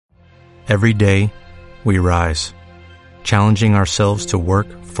Every day, we rise, challenging ourselves to work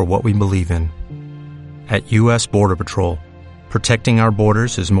for what we believe in. At U.S. Border Patrol, protecting our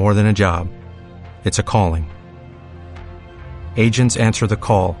borders is more than a job. It's a calling. Agents answer the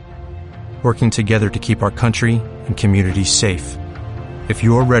call, working together to keep our country and communities safe. If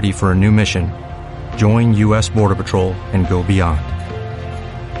you are ready for a new mission, join U.S. Border Patrol and go beyond.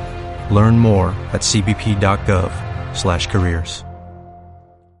 Learn more at cbp.gov/careers.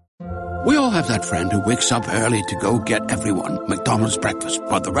 We all have that friend who wakes up early to go get everyone McDonald's breakfast,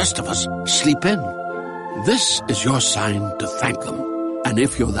 while the rest of us sleep in. This is your sign to thank them. And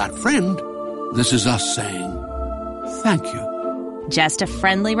if you're that friend, this is us saying thank you. Just a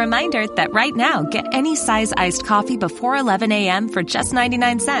friendly reminder that right now, get any size iced coffee before 11 a.m. for just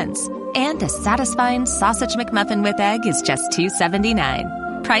 99 cents. And a satisfying sausage McMuffin with egg is just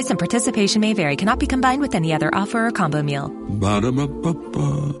 $2.79. Price and participation may vary. Cannot be combined with any other offer or combo meal.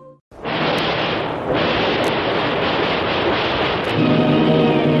 Ba-da-ba-ba-ba.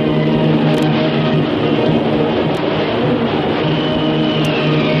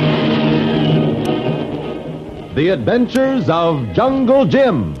 The Adventures of Jungle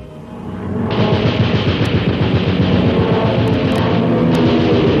Jim.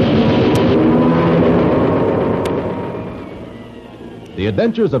 The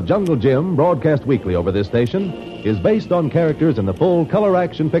Adventures of Jungle Jim, broadcast weekly over this station, is based on characters in the full color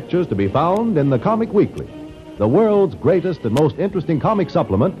action pictures to be found in the Comic Weekly, the world's greatest and most interesting comic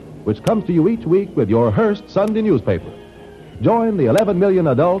supplement, which comes to you each week with your Hearst Sunday newspaper. Join the 11 million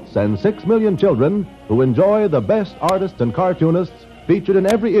adults and 6 million children who enjoy the best artists and cartoonists featured in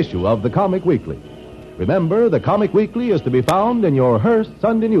every issue of the Comic Weekly. Remember, the Comic Weekly is to be found in your Hearst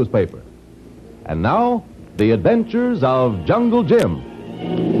Sunday newspaper. And now, The Adventures of Jungle Jim.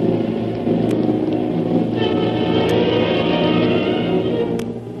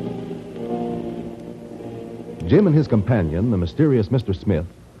 Jim and his companion, the mysterious Mr. Smith,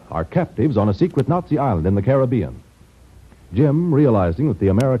 are captives on a secret Nazi island in the Caribbean. Jim, realizing that the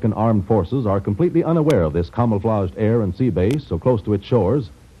American armed forces are completely unaware of this camouflaged air and sea base so close to its shores,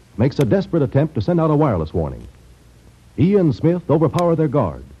 makes a desperate attempt to send out a wireless warning. He and Smith overpower their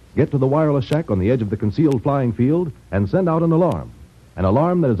guard, get to the wireless shack on the edge of the concealed flying field, and send out an alarm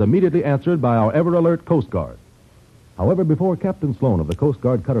that is immediately answered by our ever-alert Coast Guard. However, before Captain Sloan of the Coast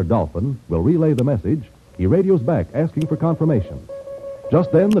Guard cutter Dolphin will relay the message, he radios back asking for confirmation.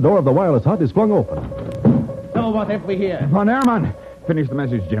 Just then, the door of the wireless hut is flung open. So what have we here? Von Airman, finish the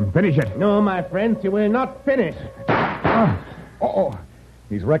message, Jim. Finish it. No, my friends, you will not finish.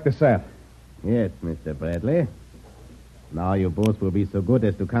 He's wrecked the sap. Yes, Mr. Bradley. Now you both will be so good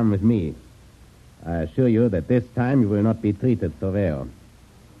as to come with me. I assure you that this time you will not be treated so well.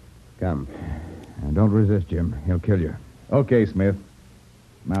 Come. Don't resist, Jim. He'll kill you. Okay, Smith.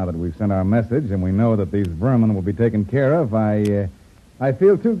 Now that we've sent our message and we know that these vermin will be taken care of, I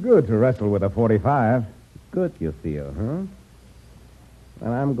feel too good to wrestle with a 45. Good you feel, huh?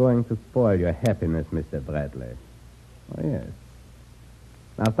 Well, I'm going to spoil your happiness, Mr. Bradley. Oh, yes.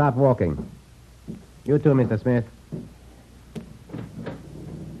 Now start walking. You too, Mr. Smith.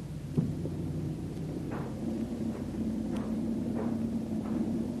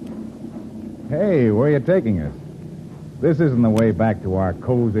 Hey, where are you taking us? This isn't the way back to our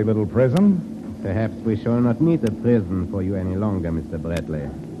cozy little prison. Perhaps we shall not need a prison for you any longer, Mr. Bradley.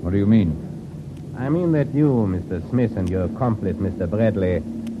 What do you mean? I mean that you, Mr. Smith, and your accomplice, Mr. Bradley,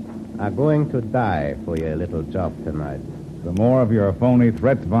 are going to die for your little job tonight. The more of your phony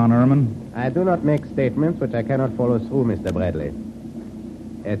threats, Von Ehrman? I do not make statements which I cannot follow through, Mr. Bradley.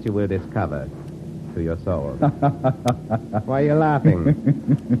 As you will discover, to your sorrow. Why are you laughing?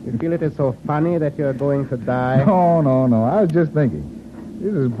 You feel it is so funny that you're going to die? No. I was just thinking.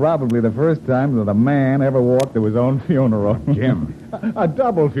 This is probably the first time that a man ever walked to his own funeral. Jim. A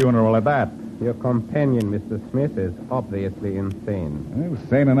double funeral at that. Your companion, Mr. Smith, is obviously insane. He was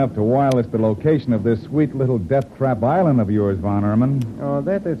sane enough to wireless the location of this sweet little death trap island of yours, Von Ehrman. Oh,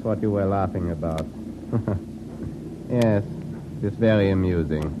 that is what you were laughing about. Yes, it's very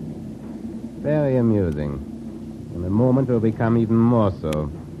amusing. Very amusing. In a moment will become even more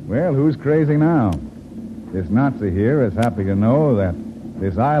so. Well, who's crazy now? This Nazi here is happy to know that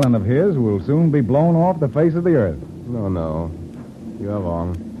this island of his will soon be blown off the face of the earth. No. You're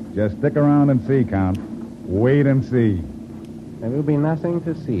wrong. Just stick around and see, Count. Wait and see. There will be nothing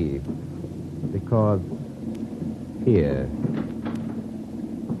to see. Because here.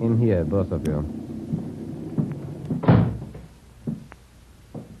 In here, both of you.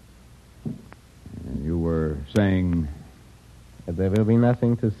 You were saying... There will be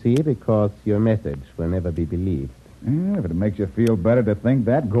nothing to see because your message will never be believed. Yeah, if it makes you feel better to think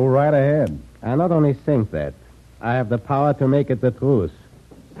that, go right ahead. I not only think that, I have the power to make it the truth.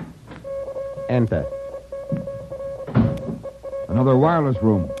 Enter. Another wireless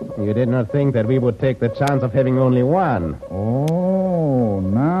room. You did not think that we would take the chance of having only one. Oh,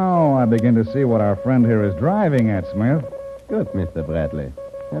 now I begin to see what our friend here is driving at, Smith. Good, Mr. Bradley.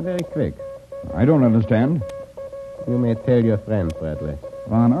 You're very quick. I don't understand. You may tell your friend, Bradley.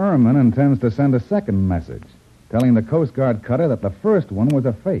 Von Ehrman intends to send a second message, telling the Coast Guard cutter that the first one was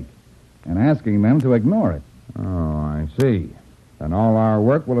a fake, and asking them to ignore it. Oh, I see. Then all our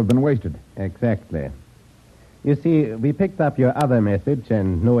work will have been wasted. Exactly. You see, we picked up your other message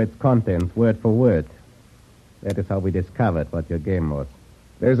and know its contents word for word. That is how we discovered what your game was.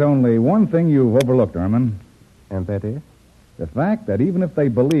 There's only one thing you've overlooked, Ehrman. And that is? The fact that even if they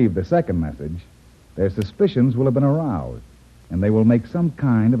believe the second message, their suspicions will have been aroused, and they will make some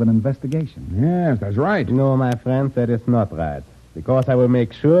kind of an investigation. Yes, that's right. No, my friends, that is not right. Because I will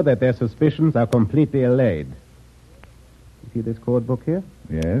make sure that their suspicions are completely allayed. You see this code book here?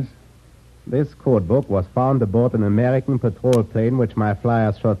 Yes? This code book was found aboard an American patrol plane which my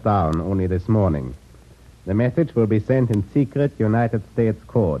flyers shot down only this morning. The message will be sent in secret United States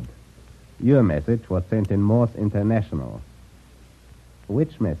code. Your message was sent in Morse International.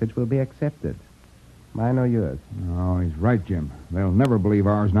 Which message will be accepted? Mine or yours? Oh, he's right, Jim. They'll never believe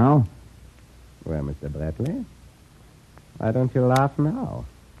ours now. Well, Mr. Bradley, why don't you laugh now?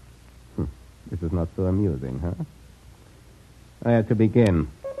 This is not so amusing, huh? To begin,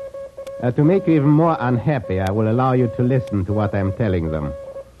 to make you even more unhappy, I will allow you to listen to what I'm telling them.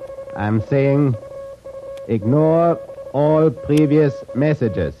 I'm saying, ignore all previous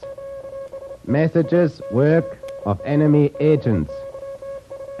messages. Messages work of enemy agents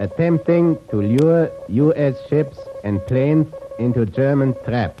attempting to lure U.S. ships and planes into German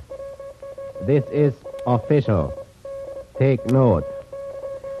trap. This is official. Take note.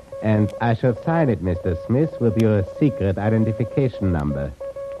 And I shall sign it, Mr. Smith, with your secret identification number.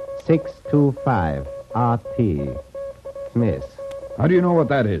 625 RT. Smith. How do you know what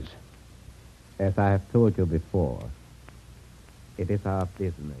that is? As I have told you before, it is our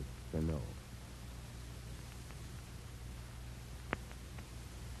business to know.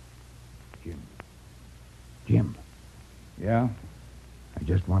 Jim, Yeah? I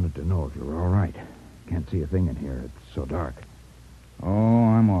just wanted to know if you were all right. Can't see a thing in here. It's so dark. Oh,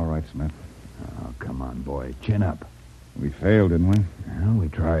 I'm all right, Smith. Oh, come on, boy. Chin up. We failed, didn't we? Well, we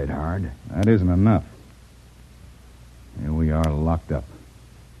tried hard. That isn't enough. Here we are locked up.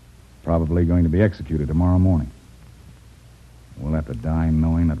 Probably going to be executed tomorrow morning. We'll have to die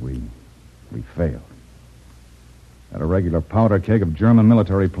knowing that we failed. That irregular powder keg of German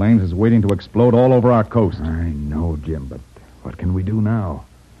military planes is waiting to explode all over our coast. I know, Jim, but what can we do now?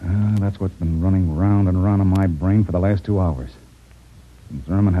 That's what's been running round and round in my brain for the last 2 hours. Since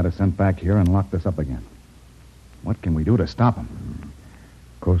Ehrman had us sent back here and locked us up again. What can we do to stop him?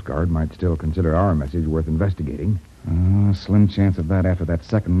 Coast Guard might still consider our message worth investigating. Slim chance of that after that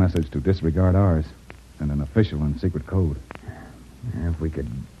second message to disregard ours. And an official in secret code. If we could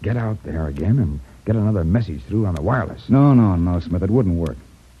get out there again and get another message through on the wireless. No, Smith. It wouldn't work.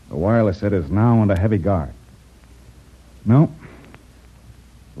 The wireless set is now under heavy guard. No.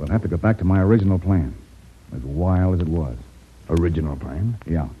 We'll have to go back to my original plan. As wild as it was. Original plan?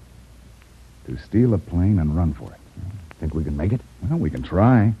 Yeah. To steal a plane and run for it. Think we can make it? Well, we can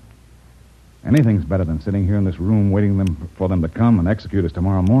try. Anything's better than sitting here in this room waiting for them to come and execute us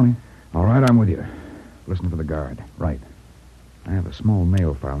tomorrow morning. All right, I'm with you. Listen for the guard. Right. I have a small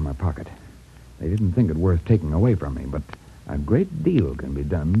nail file in my pocket. They didn't think it worth taking away from me, but a great deal can be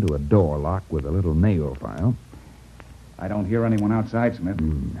done to a door lock with a little nail file. I don't hear anyone outside, Smith.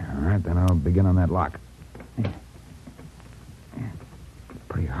 All right, then I'll begin on that lock.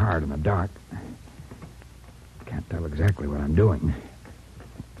 Pretty hard in the dark. Can't tell exactly what I'm doing.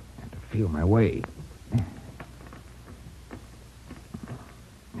 Have to feel my way.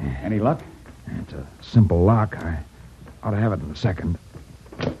 Any luck? It's a simple lock. I ought to have it in a second.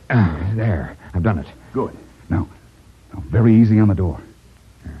 There. I've done it. Good. Now, very easy on the door.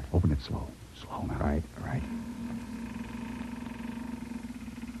 Open it slow. Slow now. Right.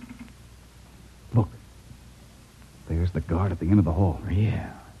 Look. There's the guard at the end of the hall. Yeah.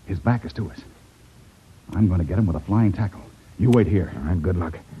 His back is to us. I'm going to get him with a flying tackle. You wait here. All right, good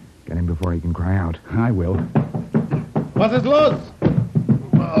luck. Get him before he can cry out. I will. Was ist los?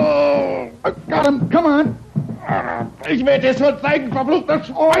 Oh, I got him. Come on. Ich werde es schon zeigen, verfluchter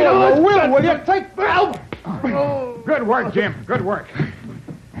Schweine. Will you take... Good work, Jim. Good work.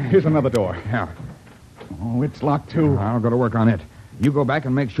 Here's another door. Yeah. Oh, it's locked, too. I'll go to work on it. You go back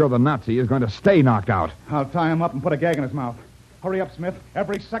and make sure the Nazi is going to stay knocked out. I'll tie him up and put a gag in his mouth. Hurry up, Smith.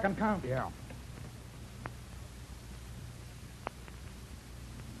 Every second counts. Yeah.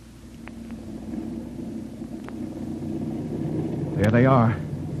 There they are.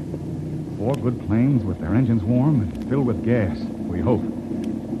 4 good planes with their engines warm and filled with gas, we hope.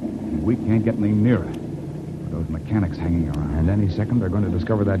 And we can't get any nearer with those mechanics hanging around. And any second, they're going to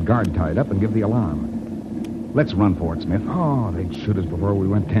discover that guard tied up and give the alarm. Let's run for it, Smith. Oh, they'd shoot us before we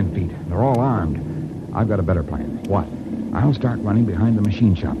went 10 feet. They're all armed. I've got a better plan. What? I'll start running behind the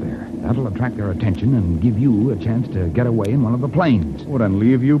machine shop there. That'll attract their attention and give you a chance to get away in one of the planes. What, and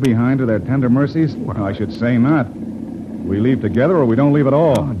leave you behind to their tender mercies? Well, I should say not. We leave together or we don't leave at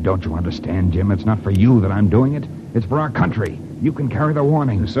all. Oh, don't you understand, Jim? It's not for you that I'm doing it. It's for our country. You can carry the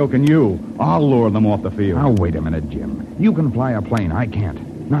warning. So can you. I'll lure them off the field. Now, wait a minute, Jim. You can fly a plane. I can't.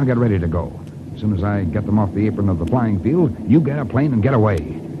 Now get ready to go. As soon as I get them off the apron of the flying field, you get a plane and get away.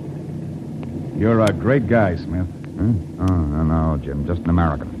 You're a great guy, Smith. Huh? Oh, no, Jim. Just an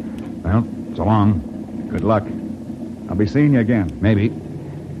American. Well, so long. Good luck. I'll be seeing you again. Maybe.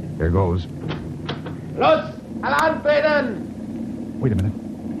 Here goes. Los, Alarm treten! Wait a minute.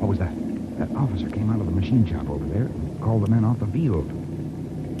 What was that? That officer came out of the machine shop over there and called the men off the field.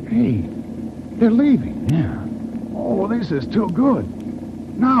 Hey, they're leaving. Yeah. Oh, this is too good.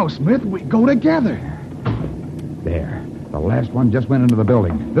 Now, Smith, we go together. There. The last one just went into the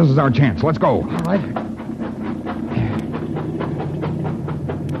building. This is our chance. Let's go. All right.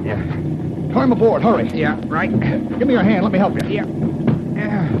 Yeah. Climb aboard. Hurry. Yeah, right. Give me your hand. Let me help you. Yeah.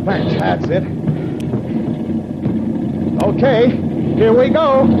 Yeah. Thanks. That's it. Okay. Here we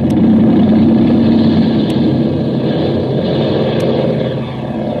go.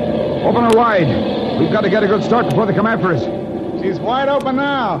 Open her wide. We've got to get a good start before they come after us. She's wide open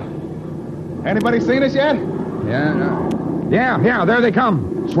now. Anybody seen us yet? Yeah, there they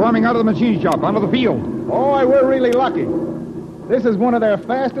come. Swarming out of the machine shop, onto the field. Boy, we're really lucky. This is one of their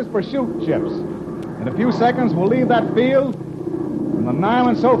fastest pursuit ships. In a few seconds, we'll leave that field. And the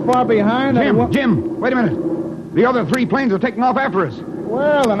Nyland's so far behind that Jim, wait a minute. The other 3 planes are taking off after us.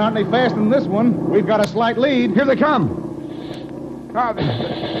 Well, they're not any faster than this one. We've got a slight lead. Here they come.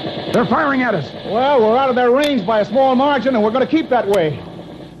 They're firing at us. Well, we're out of their range by a small margin, and we're going to keep that way.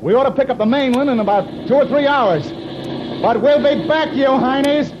 We ought to pick up the mainland in about 2 or 3 hours. But we'll be back, you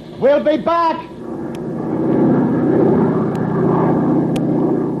heinies. We'll be back.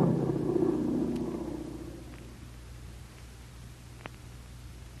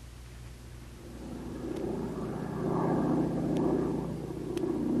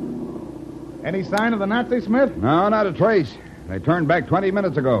 Any sign of the Nazi, Smith? No, not a trace. They turned back 20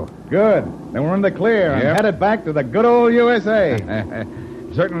 minutes ago. Good. Then we're in the clear and headed back to the good old USA.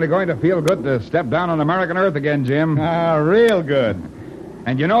 Certainly going to feel good to step down on American Earth again, Jim. Real good.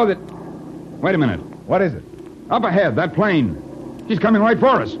 And you know that... Wait a minute. What is it? Up ahead, that plane. She's coming right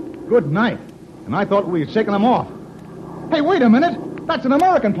for us. Good night. And I thought we were shaking them off. Hey, wait a minute. That's an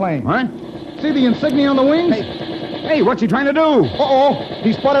American plane. What? See the insignia on the wings? Hey, what's he trying to do? Uh-oh.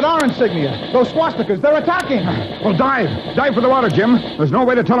 He spotted our insignia. Those swastikas, they're attacking. Well, dive. Dive for the water, Jim. There's no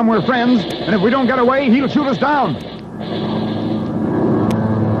way to tell him we're friends. And if we don't get away, he'll shoot us down.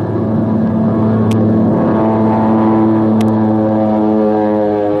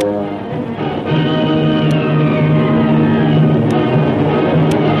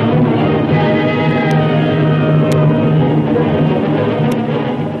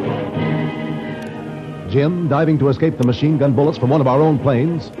 Jim, diving to escape the machine gun bullets from one of our own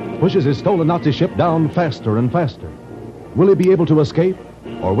planes, pushes his stolen Nazi ship down faster and faster. Will he be able to escape,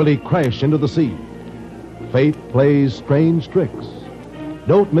 or will he crash into the sea? Fate plays strange tricks.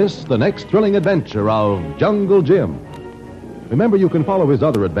 Don't miss the next thrilling adventure of Jungle Jim. Remember, you can follow his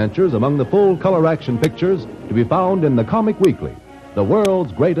other adventures among the full-color action pictures to be found in the Comic Weekly, the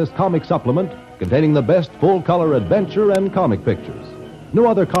world's greatest comic supplement containing the best full-color adventure and comic pictures. No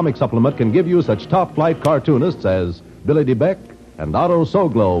other comic supplement can give you such top-flight cartoonists as Billy DeBeck and Otto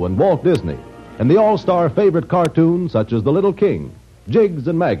Soglo and Walt Disney, and the all-star favorite cartoons such as The Little King, Jiggs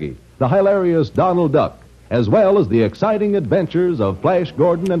and Maggie, the hilarious Donald Duck, as well as the exciting adventures of Flash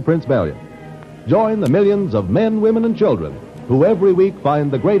Gordon and Prince Valiant. Join the millions of men, women, and children who every week find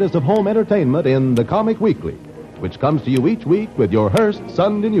the greatest of home entertainment in the Comic Weekly, which comes to you each week with your Hearst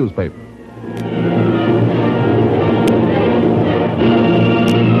Sunday newspaper.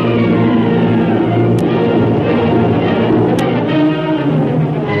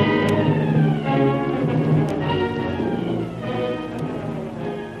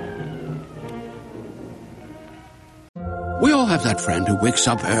 We all have that friend who wakes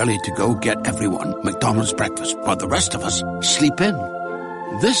up early to go get everyone McDonald's breakfast, while the rest of us sleep in.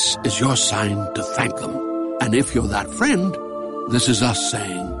 This is your sign to thank them. And if you're that friend, this is us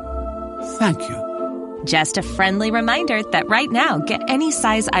saying thank you. Just a friendly reminder that right now, get any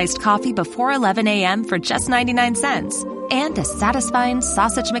size iced coffee before 11 a.m. for just 99 cents. And a satisfying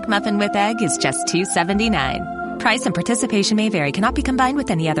sausage McMuffin with egg is just $2.79. Price and participation may vary. Cannot be combined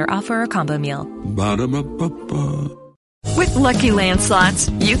with any other offer or combo meal. Ba-da-ba-ba-ba. With Lucky Land Slots,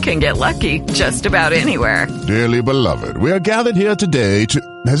 you can get lucky just about anywhere. Dearly beloved, we are gathered here today to...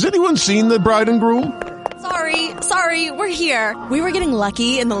 Has anyone seen the bride and groom? Sorry, we're here. We were getting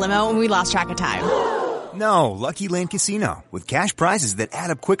lucky in the limo and we lost track of time. No, Lucky Land Casino, with cash prizes that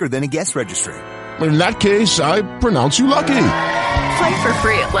add up quicker than a guest registry. In that case, I pronounce you lucky. Play for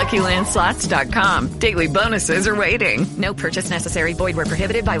free at LuckyLandSlots.com. Daily bonuses are waiting. No purchase necessary. Void where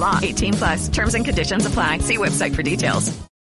prohibited by law. 18+. Terms and conditions apply. See website for details.